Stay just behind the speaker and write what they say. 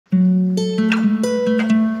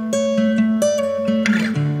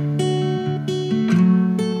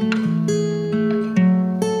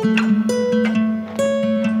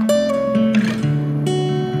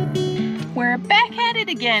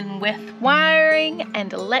wiring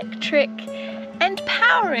and electric and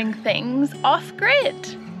powering things off-grid.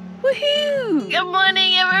 Woohoo! Good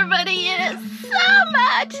morning, everybody. It's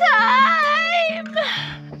summertime!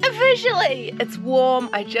 Officially! It's warm.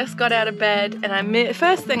 I just got out of bed and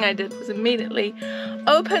first thing I did was immediately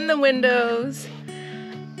open the windows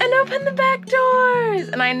and open the back doors.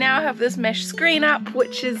 And I now have this mesh screen up,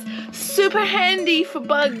 which is super handy for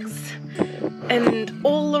bugs and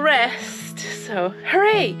all the rest. So,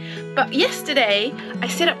 hooray! But yesterday, I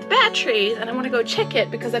set up the batteries and I want to go check it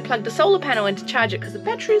because I plugged a solar panel in to charge it because the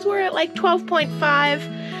batteries were at like 12.5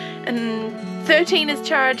 and 13 is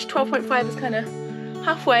charged, 12.5 is kind of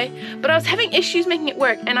halfway. But I was having issues making it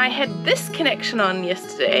work and I had this connection on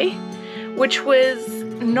yesterday, which was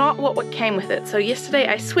not what came with it. So yesterday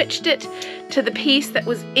I switched it to the piece that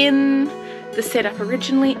was in the setup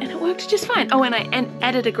originally and it worked just fine. Oh, and I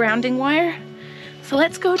added a grounding wire. So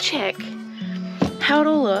let's go check how it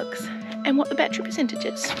all looks and what the battery percentage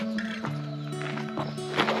is.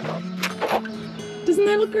 Doesn't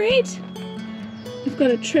that look great? We've got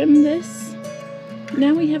to trim this.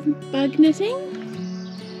 Now we have bug netting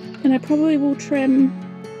and I probably will trim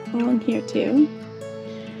along here too.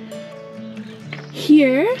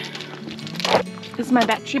 Here is my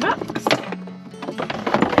battery box.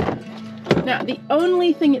 Now the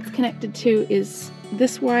only thing it's connected to is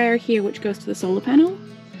this wire here, which goes to the solar panel.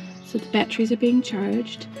 So the batteries are being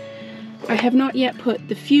charged. I have not yet put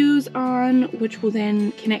the fuse on, which will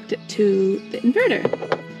then connect it to the inverter.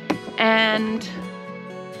 And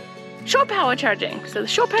shore power charging. So the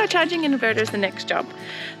shore power charging inverter is the next job.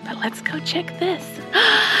 But let's go check this.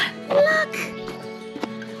 Look!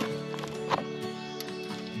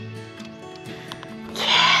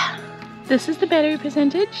 Yeah! This is the battery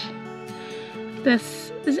percentage.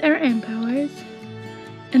 This is our amp hours.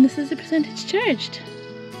 And this is the percentage charged.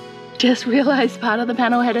 Just realized part of the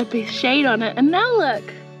panel had a big shade on it, and now look!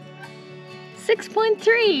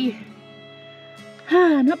 6.3!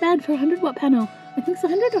 Not bad for a 100 watt panel. I think it's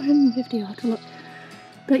 100 or 150, I'll have to look.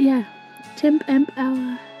 But yeah, temp amp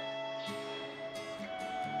hour.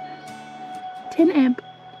 10 amp.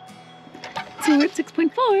 So we're at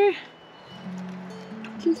 6.4.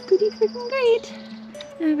 Which is pretty freaking great.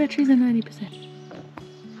 And the batteries are 90%.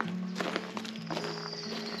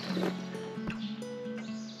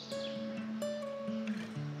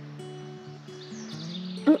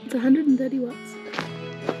 Oh, it's 130 watts.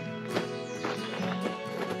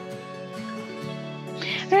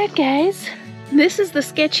 Alright guys, this is the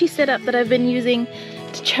sketchy setup that I've been using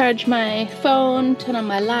to charge my phone, turn on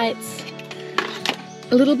my lights.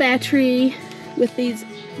 A little battery with these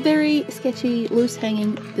very sketchy loose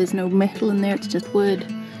hanging, there's no metal in there, it's just wood.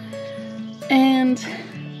 And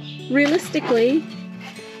realistically,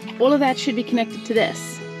 all of that should be connected to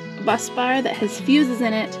this. A bus bar that has fuses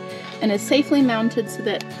in it and is safely mounted so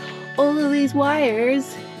that all of these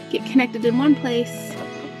wires get connected in one place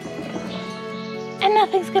and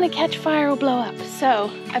nothing's gonna catch fire or blow up. So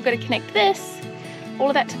I've got to connect this, all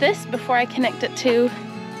of that to this before I connect it to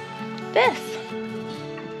this.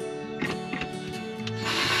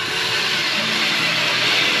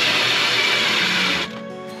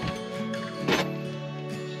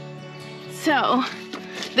 So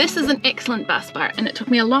this is an excellent bus bar and it took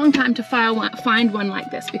me a long time to find one like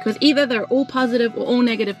this because either they're all positive or all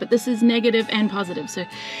negative, but this is negative and positive. So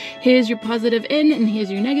here's your positive in and here's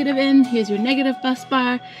your negative in, here's your negative bus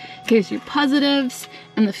bar, here's your positives,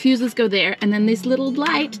 and the fuses go there, and then this little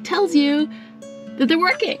light tells you that they're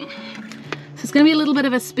working. So it's gonna be a little bit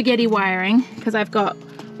of a spaghetti wiring because I've got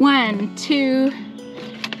 1, 2,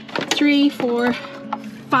 3, 4,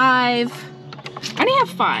 5. I only have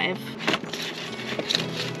 5.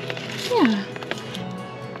 Yeah,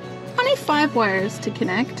 only 5 wires to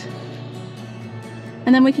connect.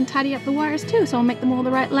 And then we can tidy up the wires too, so I'll make them all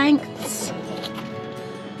the right lengths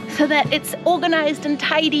so that it's organized and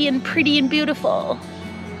tidy and pretty and beautiful.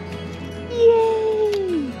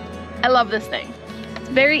 Yay! I love this thing. It's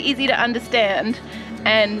very easy to understand,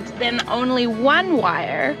 and then only one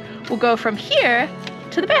wire will go from here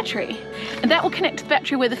to the battery, and that will connect to the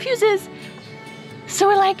battery where the fuse is, so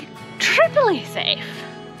we're like triply safe.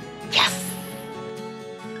 Yes!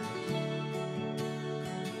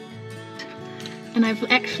 And I've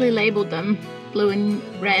actually labeled them blue and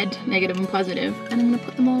red, negative and positive, and I'm going to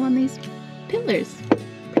put them all on these pillars.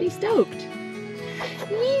 Pretty stoked.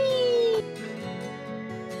 Whee!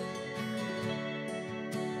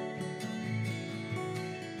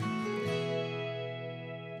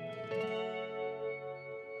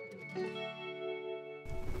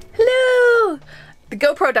 Hello! The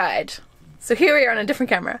GoPro died. So here we are on a different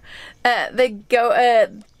camera.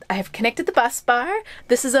 I I have connected the bus bar.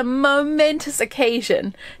 This is a momentous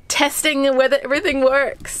occasion, testing whether everything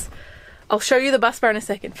works. I'll show you the bus bar in a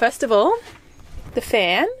second. First of all, the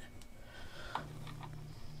fan.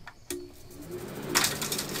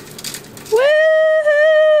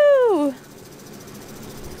 Woohoo!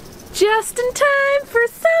 Just in time for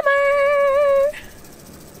summer!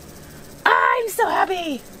 I'm so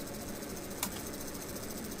happy!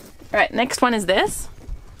 Alright, next one is this.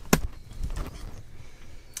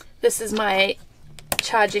 This is my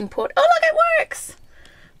charging port. Oh look, it works!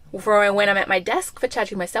 For when I'm at my desk for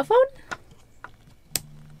charging my cell phone.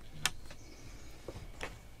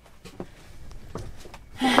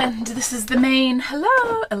 And this is the main,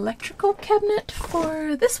 hello, electrical cabinet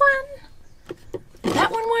for this one.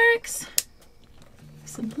 That one works.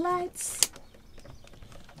 Some lights.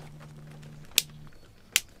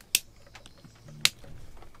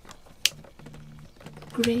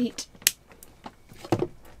 Great.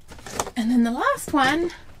 And then the last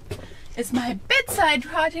one is my bedside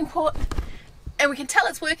charging port. And we can tell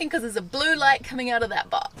it's working because there's a blue light coming out of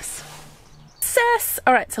that box. Success!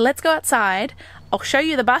 Alright, so let's go outside. I'll show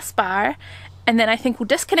you the bus bar, and then I think we'll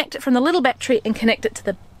disconnect it from the little battery and connect it to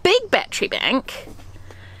the big battery bank,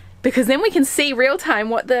 because then we can see real time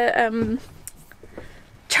what the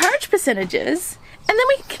charge percentage is, and then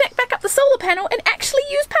we can connect back up the solar panel and actually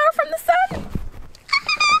use power from the sun.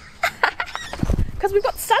 Because we've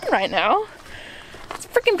got sun right now. It's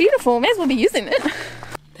freaking beautiful. May as well be using it.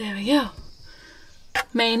 There we go.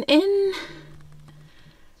 Main in,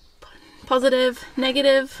 positive,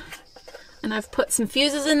 negative. And I've put some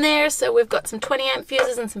fuses in there, so we've got some 20 amp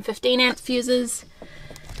fuses and some 15 amp fuses.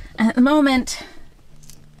 And at the moment,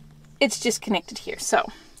 it's just connected here. So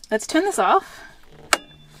let's turn this off.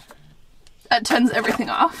 That turns everything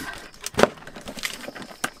off.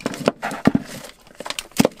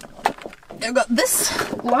 I've got this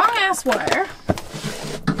long ass wire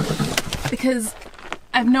because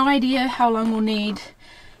I have no idea how long we'll need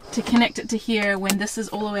to connect it to here when this is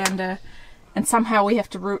all the way under, and somehow we have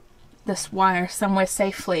to route this wire somewhere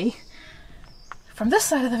safely from this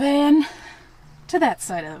side of the van to that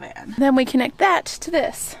side of the van. Then we connect that to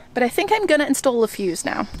this. But I think I'm gonna install a fuse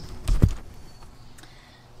now.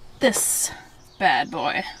 This bad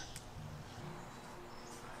boy.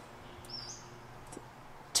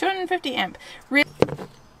 250 amp.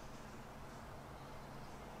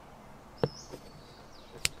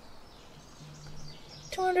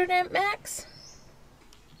 200 amp max.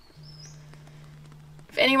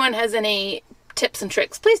 If anyone has any tips and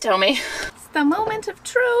tricks, please tell me. It's the moment of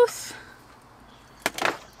truth.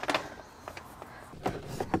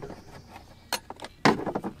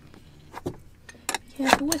 Be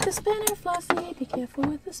careful with the spinner, Flossy. Be careful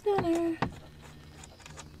with the spinner.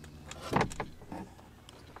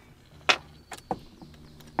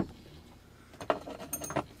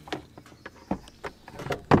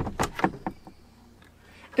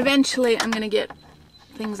 Eventually, I'm gonna get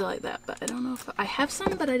things like that, but I don't know if I have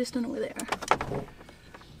some, but I just don't know where they are.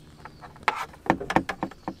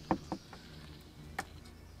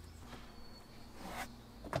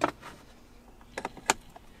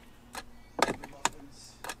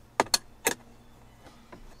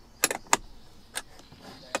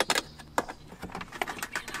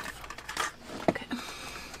 Okay.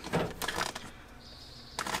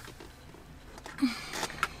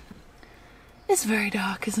 It's very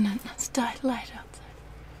dark, isn't it? It's light outside.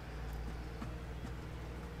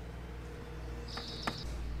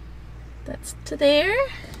 That's to there.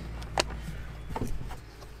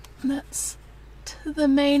 That's to the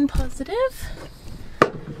main positive.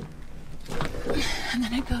 And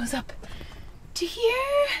then it goes up to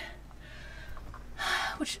here,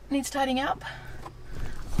 which needs tidying up.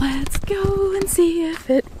 Let's go and see if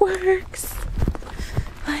it works.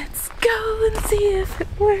 Let's go and see if it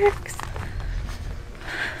works.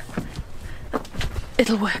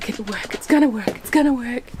 It'll work, it'll work, it's gonna work, it's gonna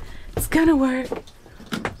work, it's gonna work.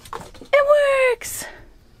 It works!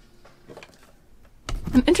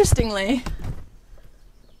 And interestingly, it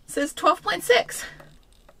says 12.6.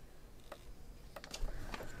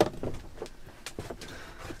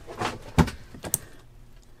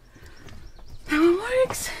 That one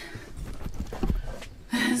works.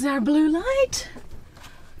 There's our blue light.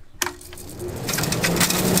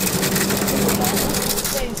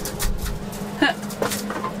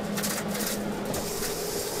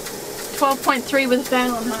 12.3 with a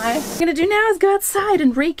fan on high. What I'm gonna do now is go outside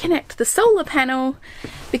and reconnect the solar panel,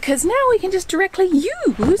 because now we can just directly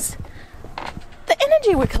use the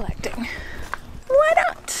energy we're collecting. Why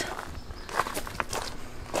not?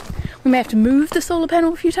 We may have to move the solar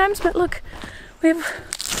panel a few times, but look, we have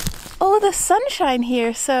all the sunshine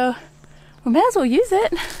here, so we may as well use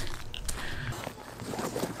it.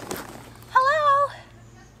 Hello!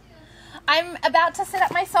 I'm about to set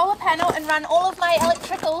up my solar panel and run all of my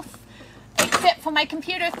electricals, except for my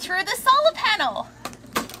computer, through the solar panel.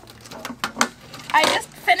 I just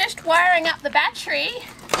finished wiring up the battery.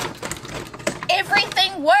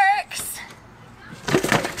 Everything works.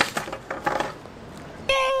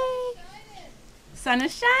 Yay! Sun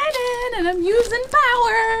is shining and I'm using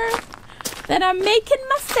power that I'm making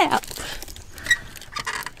myself.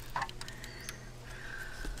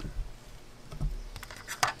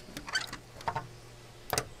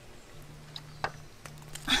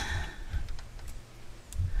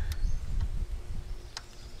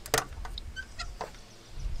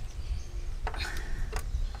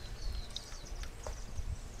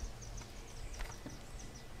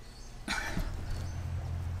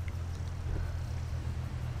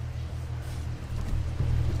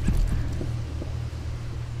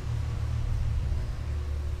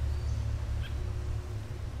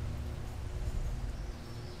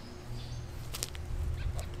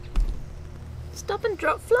 Stop and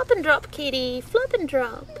drop, flop and drop, kitty. Flop and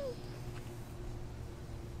drop.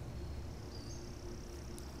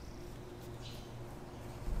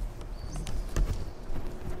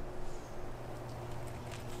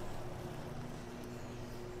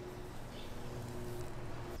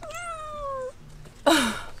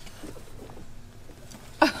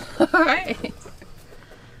 Alright.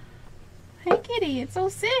 Hey kitty, it's all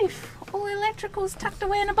safe. All electricals tucked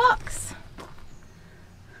away in a box.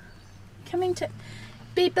 Coming to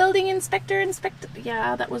be building inspector.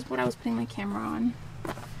 Yeah, that was what I was putting my camera on.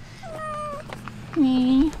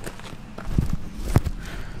 Me.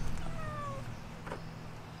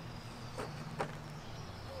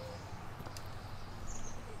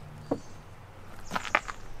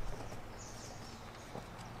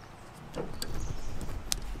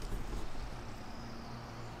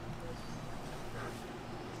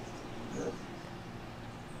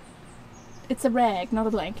 It's a rag, not a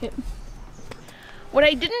blanket. What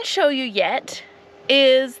I didn't show you yet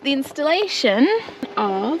is the installation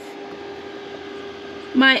of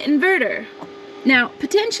my inverter. Now,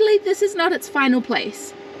 potentially this is not its final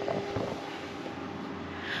place.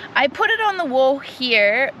 I put it on the wall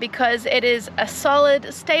here because it is a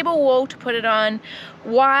solid, stable wall to put it on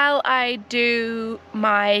while I do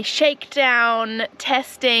my shakedown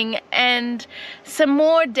testing and some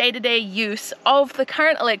more day-to-day use of the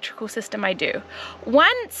current electrical system I do.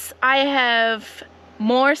 Once I have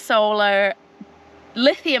more solar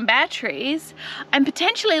lithium batteries, I'm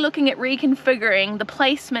potentially looking at reconfiguring the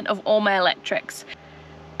placement of all my electrics.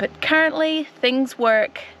 But currently things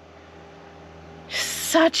work.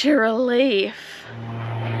 Such a relief.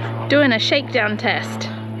 Doing a shakedown test.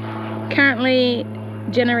 Currently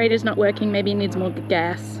generator's not working, maybe it needs more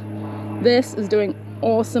gas. This is doing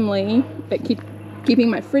awesomely at keeping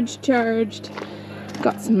my fridge charged.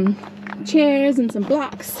 Got some chairs and some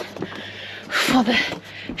blocks for the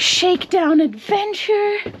shakedown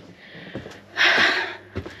adventure.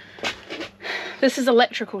 This is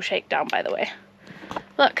electrical shakedown, by the way.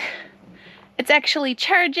 Look, it's actually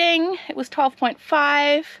charging. It was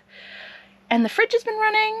 12.5 and the fridge has been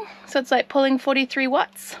running, so it's like pulling 43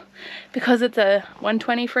 watts because it's a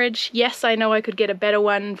 120 fridge. Yes, I know I could get a better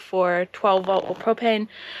one for 12 volt or propane.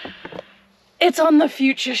 It's on the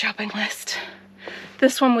future shopping list.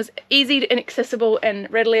 This one was easy and accessible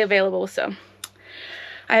and readily available, so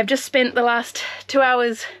I have just spent the last 2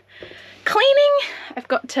 hours cleaning. I've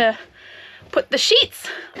got to put the sheets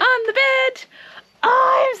on the bed.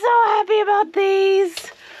 Oh, I'm so happy about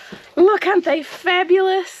these. Look, aren't they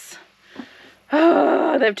fabulous?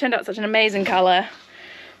 Oh, they've turned out such an amazing color.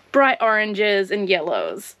 Bright oranges and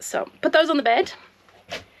yellows. So put those on the bed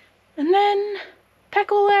and then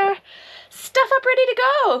pack all our stuff up ready to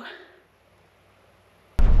go.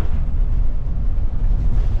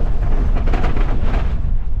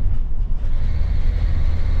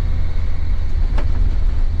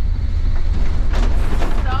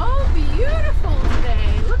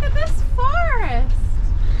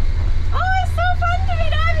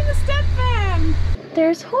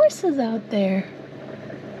 There's horses out there.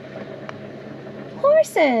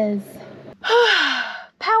 Horses.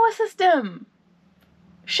 Power system.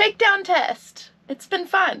 Shakedown test. It's been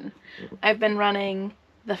fun. I've been running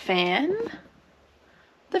the fan,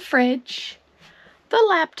 the fridge, the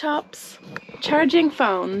laptops, charging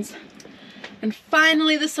phones, and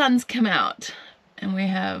finally the sun's come out and we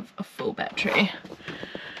have a full battery.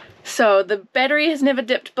 So the battery has never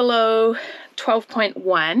dipped below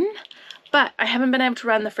 12.1. But I haven't been able to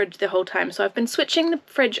run the fridge the whole time, so I've been switching the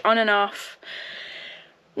fridge on and off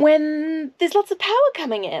when there's lots of power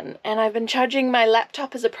coming in, and I've been charging my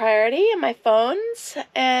laptop as a priority and my phones,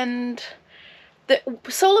 and the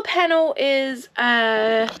solar panel is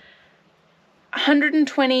a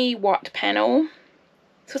 120 watt panel,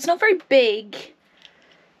 so it's not very big,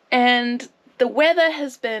 and the weather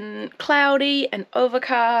has been cloudy and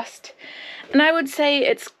overcast, and I would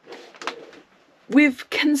say we've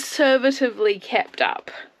conservatively kept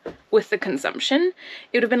up with the consumption.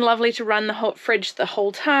 It would have been lovely to run the whole fridge the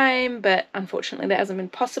whole time, but unfortunately that hasn't been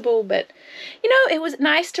possible. But you know, it was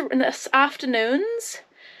nice in the afternoons,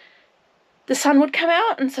 the sun would come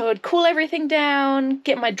out, and so it'd cool everything down,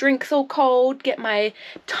 get my drinks all cold, get my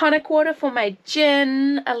tonic water for my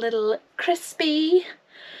gin a little crispy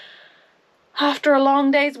after a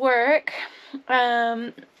long day's work.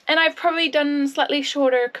 And I've probably done slightly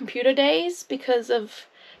shorter computer days because of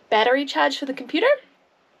battery charge for the computer.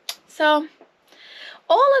 So,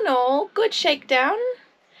 all in all, good shakedown.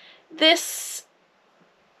 This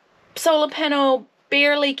solar panel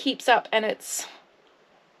barely keeps up, and it's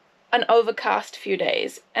an overcast few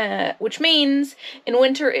days, which means in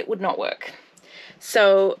winter it would not work.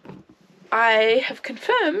 So, I have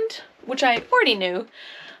confirmed, which I already knew,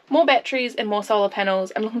 more batteries and more solar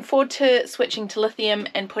panels. I'm looking forward to switching to lithium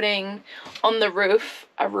and putting on the roof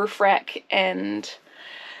a roof rack and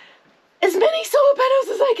as many solar panels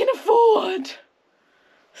as I can afford.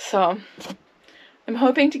 So, I'm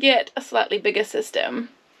hoping to get a slightly bigger system.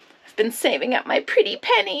 I've been saving up my pretty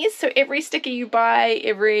pennies, so every sticker you buy,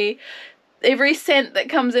 every cent that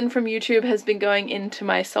comes in from YouTube has been going into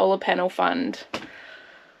my solar panel fund.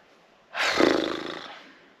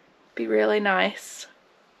 Be really nice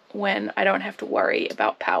when I don't have to worry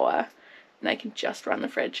about power and I can just run the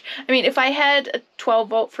fridge. I mean, if I had a 12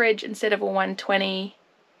 volt fridge instead of a 120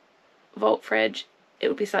 volt fridge, it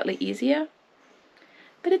would be slightly easier,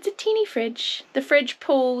 but it's a teeny fridge. The fridge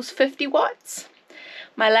pulls 50 watts.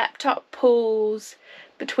 My laptop pulls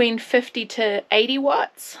between 50 to 80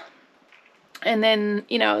 watts, and then,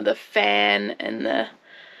 you know, the fan and the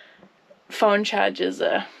phone chargers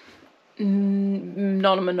are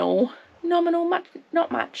nominal,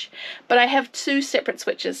 not much, but I have two separate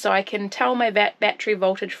switches, so I can tell my battery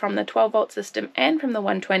voltage from the 12 volt system and from the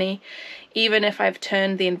 120. Even if I've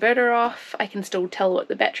turned the inverter off, I can still tell what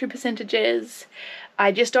the battery percentage is.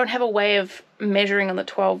 I just don't have a way of measuring on the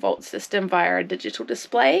 12 volt system via a digital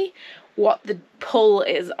display what the pull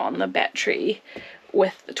is on the battery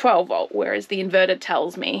with the 12 volt, whereas the inverter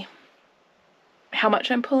tells me how much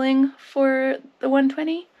I'm pulling for the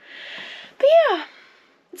 120. But yeah,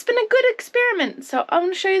 it's been a good experiment, so I'm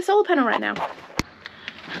going to show you the solar panel right now.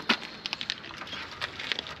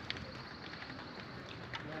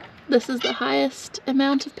 This is the highest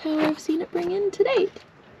amount of power I've seen it bring in to date.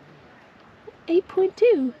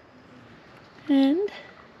 8.2. And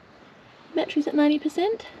battery's at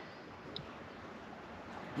 90%.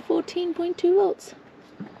 14.2 volts.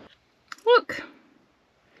 Look,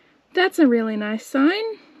 that's a really nice sign.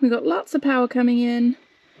 We got lots of power coming in.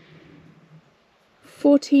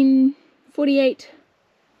 1448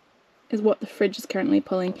 is what the fridge is currently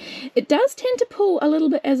pulling. It does tend to pull a little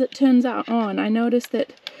bit as it turns out on. I noticed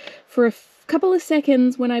that for a couple of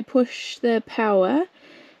seconds when I push the power,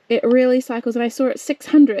 it really cycles, and I saw it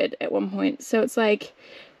 600 at one point. So it's like,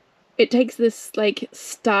 it takes this like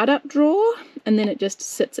startup draw, and then it just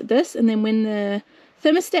sits at this, and then when the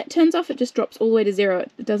thermostat turns off, it just drops all the way to 0.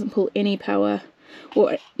 It doesn't pull any power,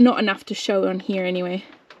 or not enough to show on here anyway.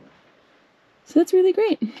 So that's really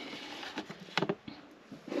great.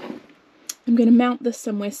 I'm going to mount this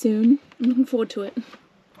somewhere soon. I'm looking forward to it.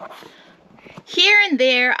 Here and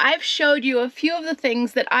there, I've showed you a few of the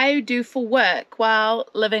things that I do for work while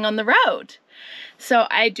living on the road. So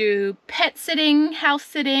I do pet sitting, house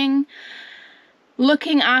sitting,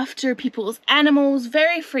 looking after people's animals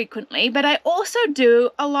very frequently, but I also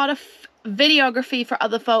do a lot of videography for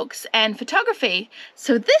other folks and photography.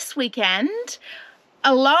 So this weekend,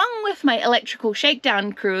 along with my electrical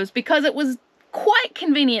shakedown cruise, because it was quite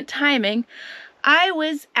convenient timing, I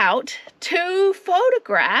was out to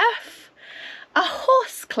photograph a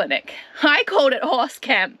horse clinic. I called it horse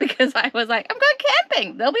camp because I was like, I'm going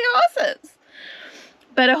camping, there'll be horses.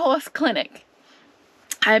 But a horse clinic.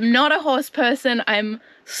 I'm not a horse person. I'm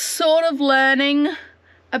sort of learning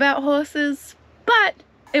about horses, but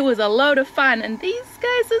it was a load of fun, and these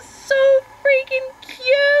guys are so freaking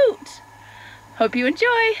cute. Hope you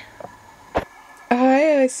enjoy.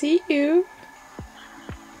 Hi, I see you.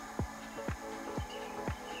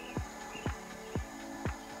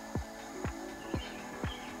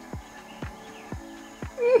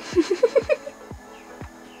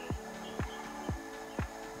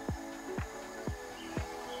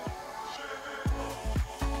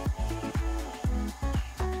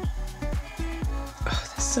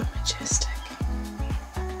 So majestic.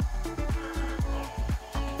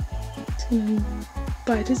 It's gonna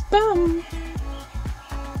bite his bum.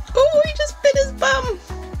 Oh, he just bit his bum.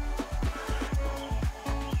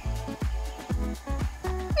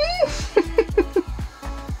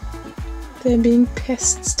 They're being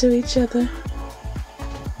pests to each other.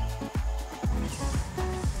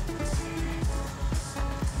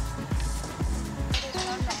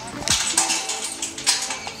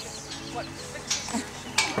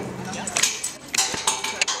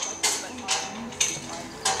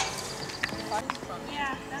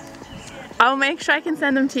 I'll make sure I can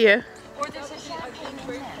send them to you.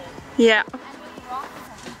 Yeah.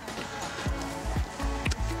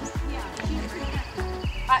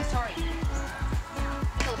 Sorry.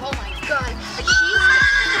 Oh my god. Like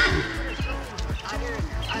udder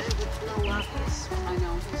would blow up. I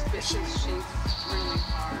know. His shaped really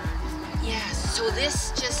hard. Yeah, so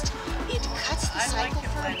this just, it cuts the cycle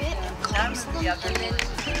for a bit and calms them,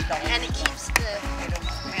 and it keeps the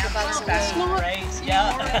bugs away.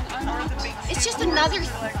 It's just another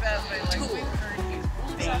tool.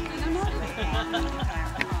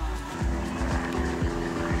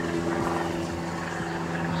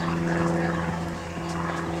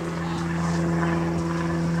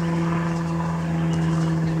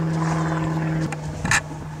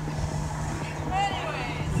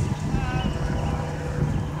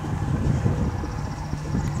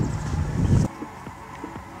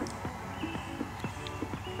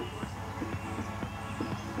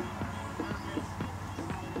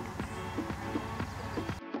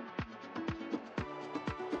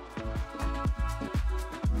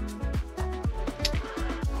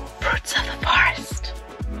 Fruits of the forest.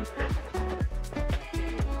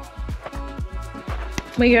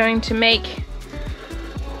 We're going to make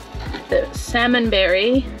the salmon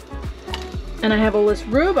berry, and I have all this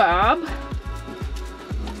rhubarb.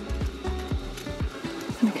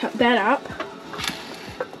 I'm gonna cut that up.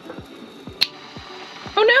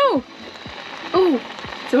 Oh no! Oh,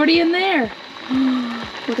 it's already in there.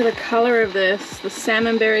 Look at the color of this. The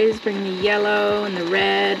salmon berries bring the yellow and the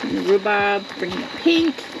red, and the rhubarb bring the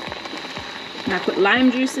pink. And I put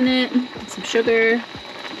lime juice in it, and some sugar.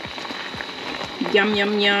 Yum,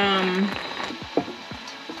 yum, yum.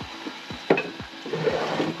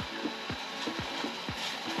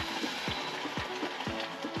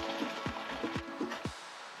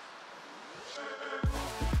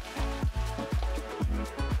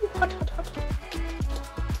 Hot, hot, hot.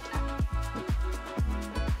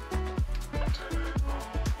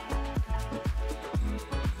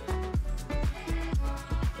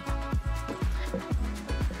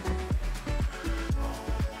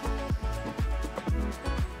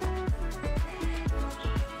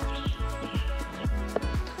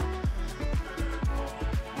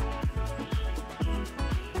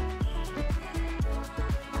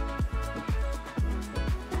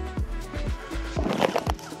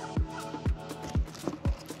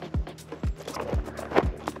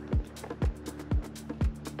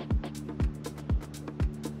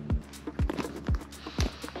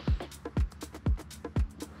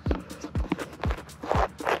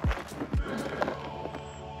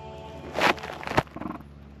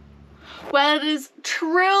 Well, it is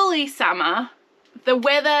truly summer. The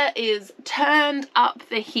weather is turned up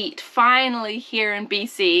the heat finally here in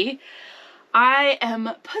BC. I am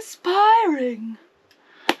perspiring.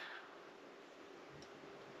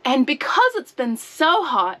 And because it's been so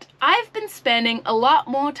hot, I've been spending a lot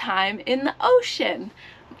more time in the ocean.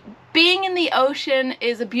 Being in the ocean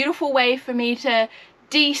is a beautiful way for me to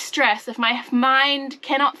de-stress if my mind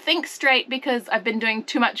cannot think straight because I've been doing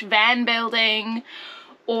too much van building,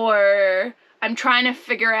 or I'm trying to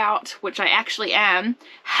figure out, which I actually am,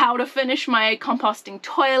 how to finish my composting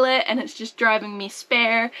toilet and it's just driving me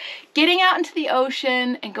spare. Getting out into the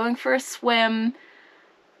ocean and going for a swim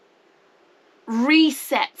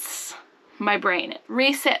resets my brain. It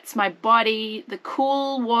resets my body, the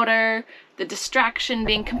cool water, the distraction,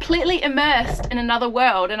 being completely immersed in another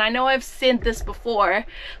world. And I know I've said this before,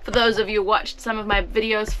 for those of you who watched some of my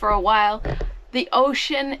videos for a while, the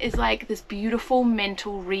ocean is like this beautiful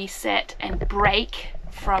mental reset and break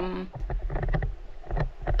from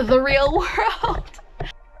the real world.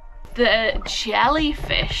 The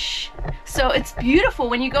jellyfish. So it's beautiful.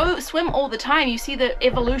 When you go swim all the time, you see the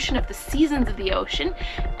evolution of the seasons of the ocean,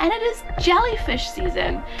 and it is jellyfish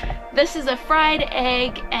season. This is a fried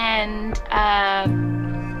egg and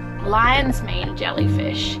lion's mane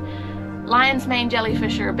jellyfish. Lion's mane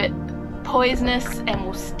jellyfish are a bit poisonous and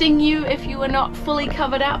will sting you if you are not fully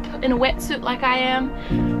covered up in a wetsuit like I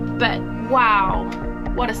am. But wow,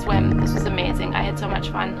 what a swim. This was amazing. I had so much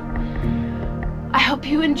fun. I hope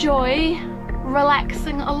you enjoy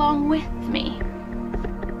relaxing along with me.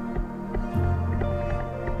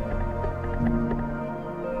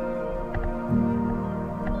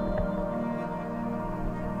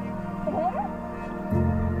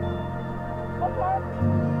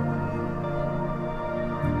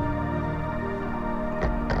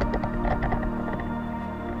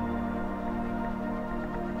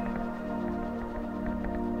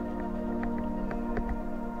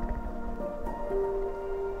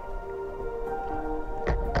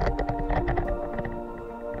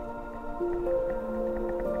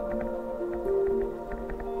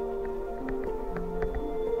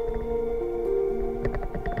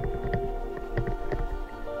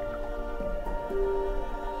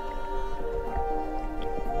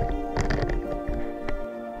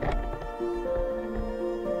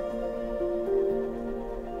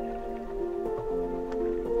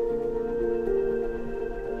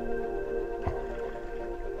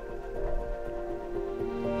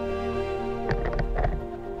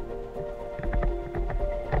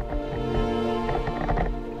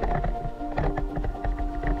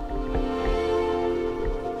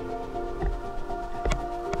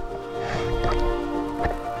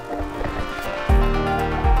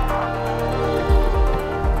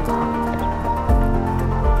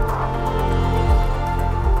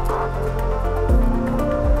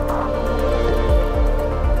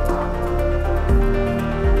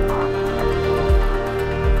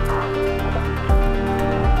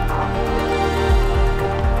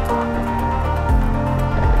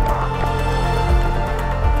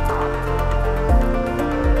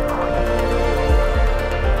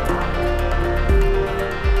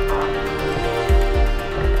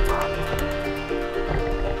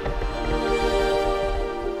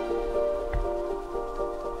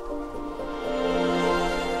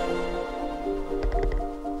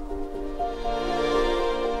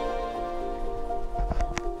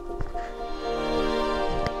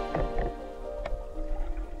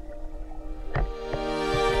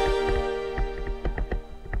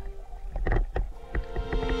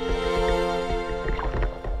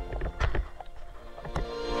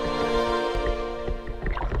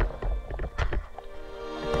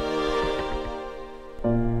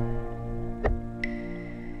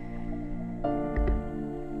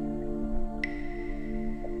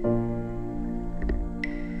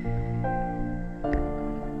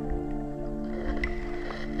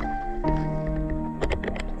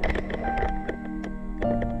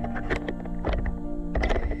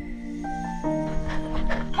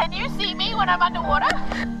 Can you see me when I'm underwater?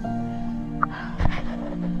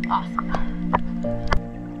 Awesome.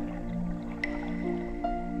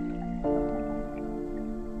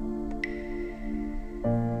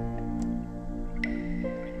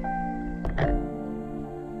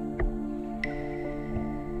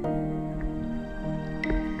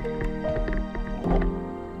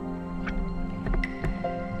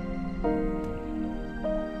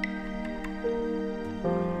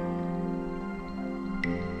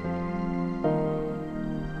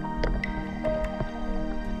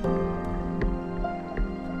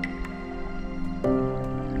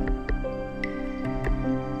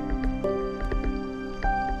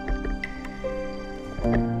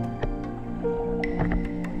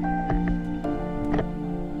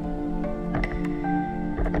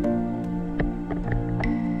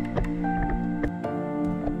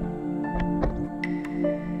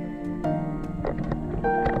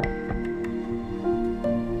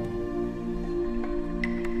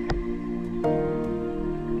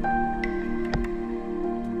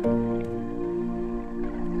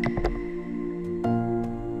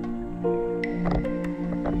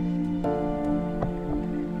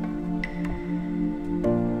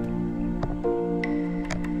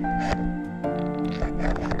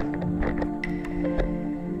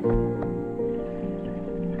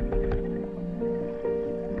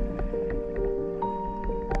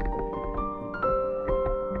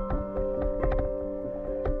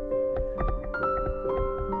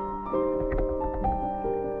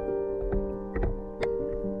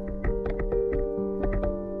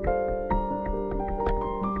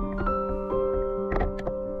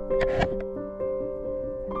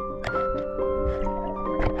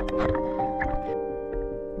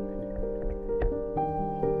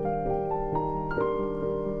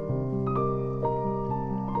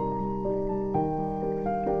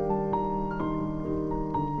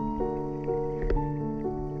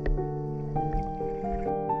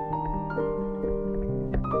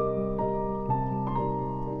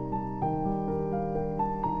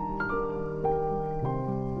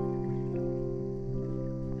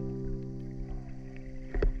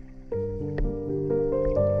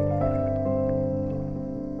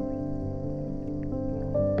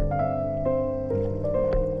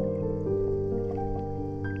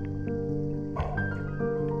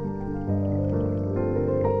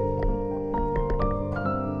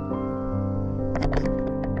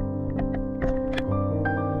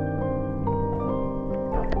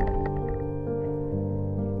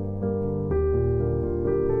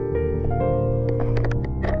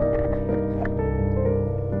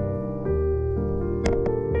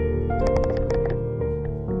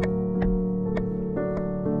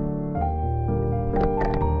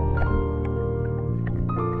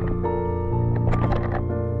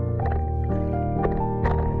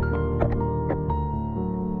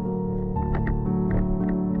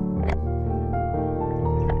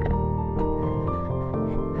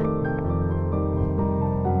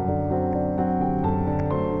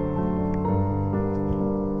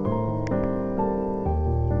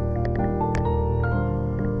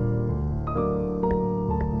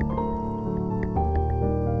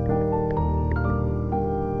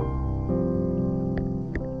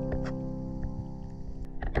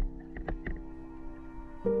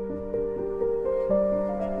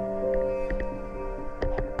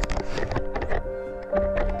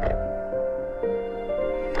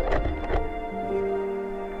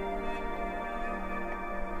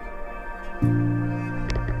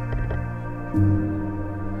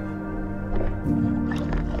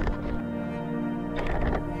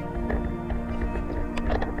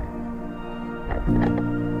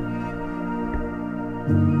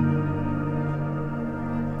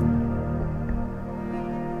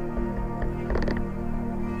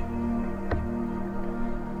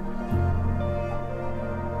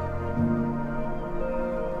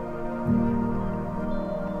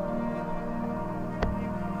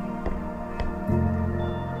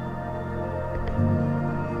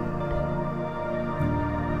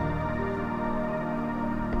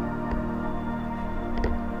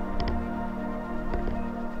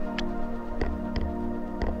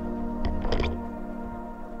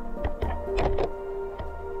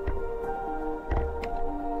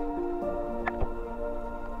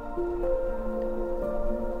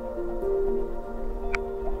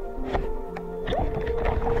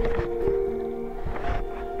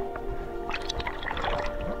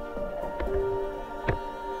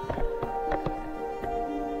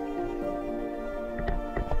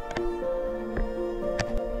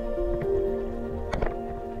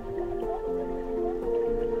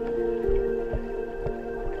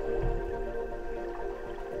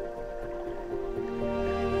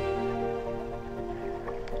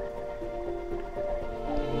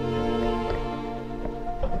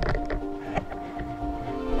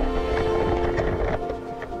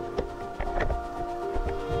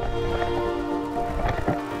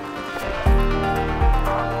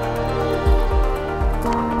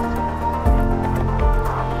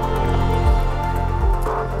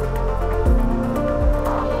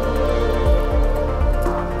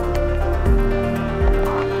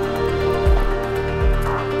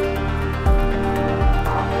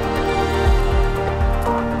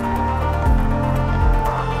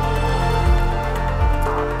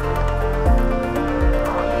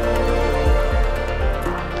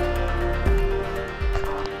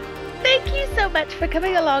 so much for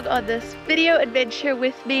coming along on this video adventure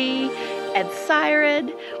with me and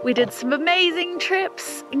Siren. We did some amazing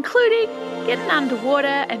trips, including getting underwater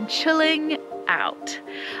and chilling out.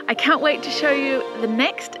 I can't wait to show you the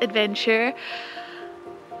next adventure.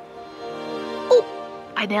 Oh,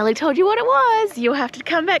 I nearly told you what it was. You'll have to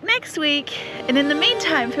come back next week. And in the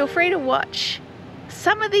meantime, feel free to watch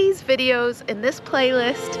some of these videos in this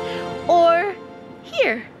playlist or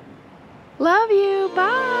here. Love you.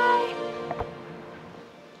 Bye.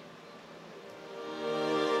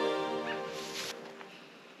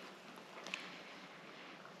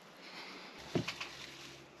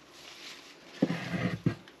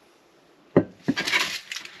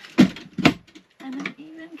 And it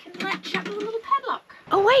even can latch up with a little padlock.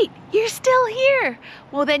 Oh wait, you're still here.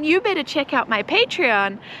 Well then you better check out my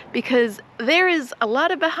Patreon because there is a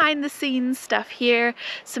lot of behind the scenes stuff here,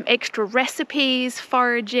 some extra recipes,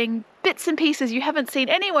 foraging, bits and pieces you haven't seen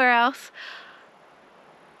anywhere else.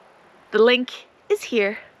 The link is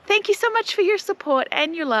here. Thank you so much for your support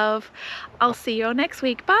and your love. I'll see you all next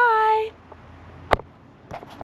week. Bye.